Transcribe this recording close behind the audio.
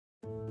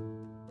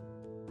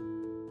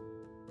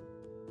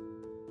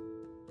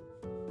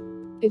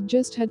It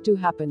just had to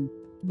happen.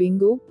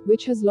 Bingo,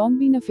 which has long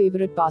been a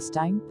favorite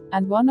pastime,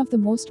 and one of the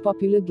most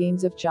popular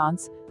games of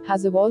chance,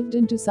 has evolved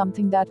into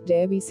something that,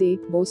 dare we say,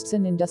 boasts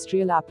an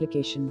industrial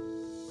application.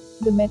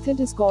 The method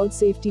is called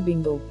safety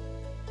bingo.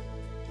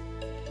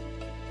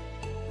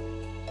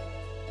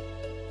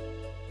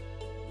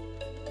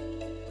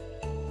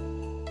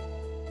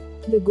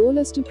 The goal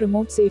is to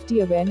promote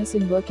safety awareness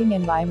in working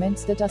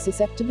environments that are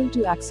susceptible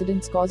to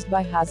accidents caused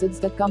by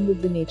hazards that come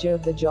with the nature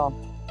of the job.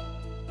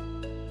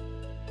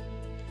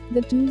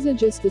 The tools are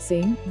just the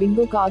same: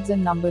 bingo cards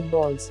and numbered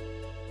balls.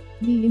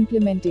 The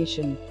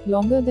implementation: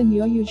 longer than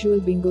your usual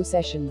bingo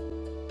session.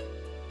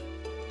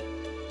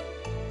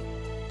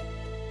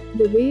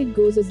 The way it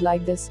goes is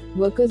like this: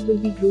 workers will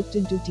be grouped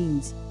into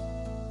teams.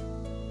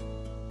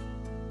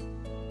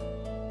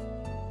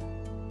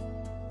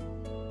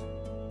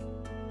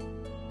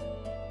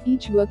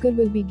 Each worker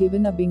will be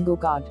given a bingo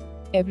card.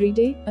 Every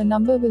day, a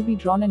number will be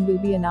drawn and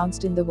will be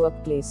announced in the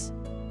workplace.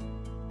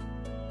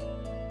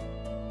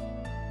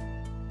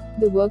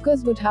 The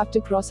workers would have to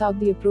cross out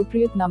the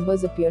appropriate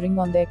numbers appearing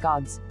on their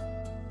cards.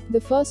 The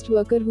first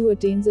worker who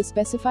attains a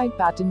specified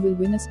pattern will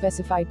win a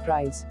specified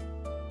prize.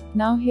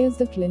 Now here's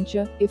the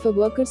clincher: if a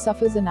worker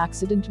suffers an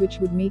accident which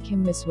would make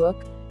him miss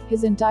work,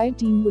 his entire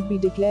team would be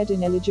declared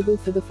ineligible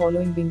for the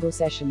following bingo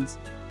sessions.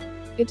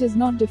 It is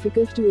not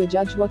difficult to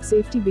judge what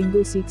safety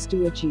bingo seeks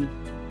to achieve.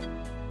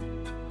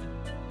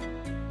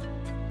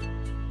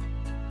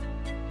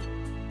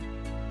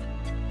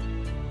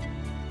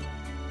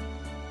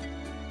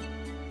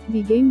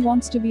 The game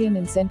wants to be an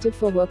incentive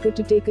for worker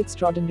to take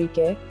extraordinary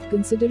care,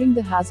 considering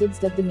the hazards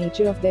that the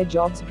nature of their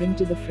jobs bring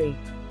to the fray.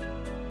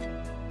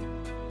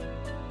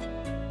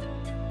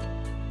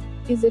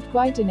 Is it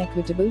quite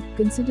inequitable,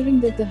 considering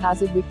that the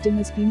hazard victim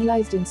is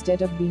penalized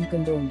instead of being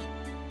condoned?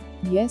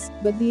 Yes,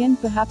 but the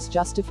end perhaps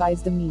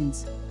justifies the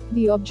means.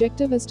 The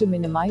objective is to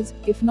minimize,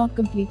 if not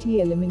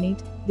completely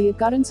eliminate, the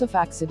occurrence of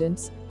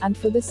accidents, and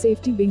for this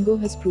safety bingo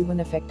has proven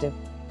effective.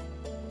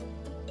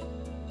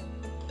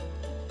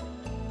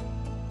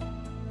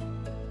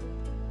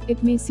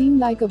 It may seem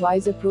like a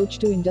wise approach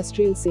to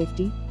industrial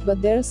safety,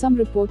 but there are some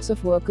reports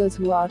of workers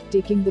who are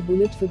taking the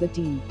bullet for the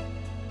team.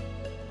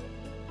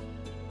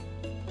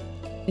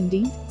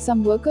 Indeed,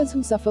 some workers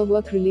who suffer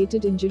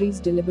work-related injuries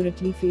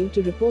deliberately fail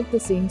to report the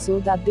same so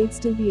that they'd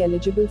still be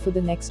eligible for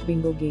the next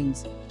bingo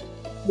games.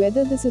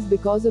 Whether this is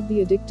because of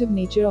the addictive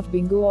nature of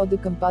bingo or the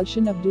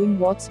compulsion of doing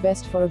what's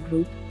best for a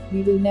group,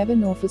 we will never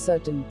know for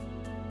certain.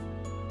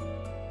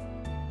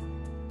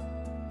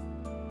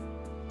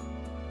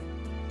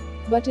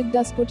 But it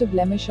does put a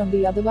blemish on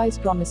the otherwise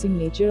promising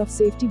nature of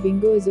safety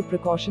bingo as a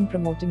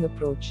precaution-promoting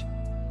approach.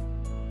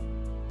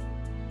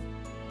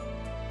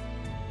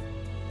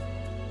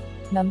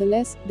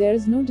 Nonetheless, there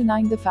is no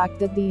denying the fact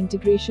that the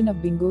integration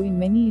of bingo in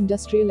many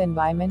industrial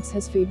environments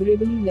has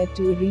favorably led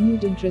to a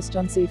renewed interest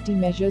on safety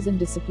measures and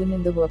discipline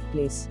in the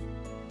workplace.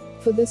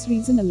 For this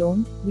reason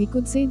alone, we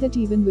could say that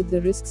even with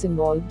the risks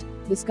involved,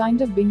 this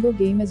kind of bingo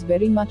game is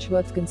very much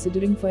worth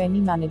considering for any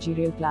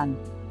managerial plan.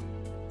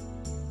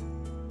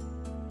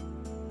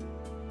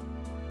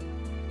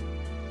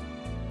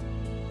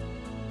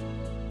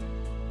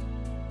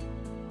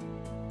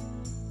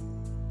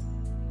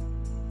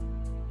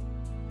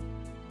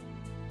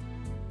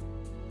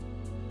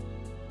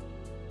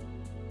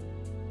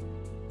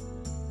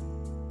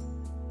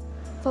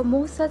 For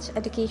more such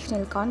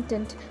educational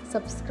content,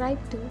 subscribe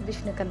to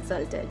Vishnu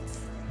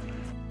Consultants.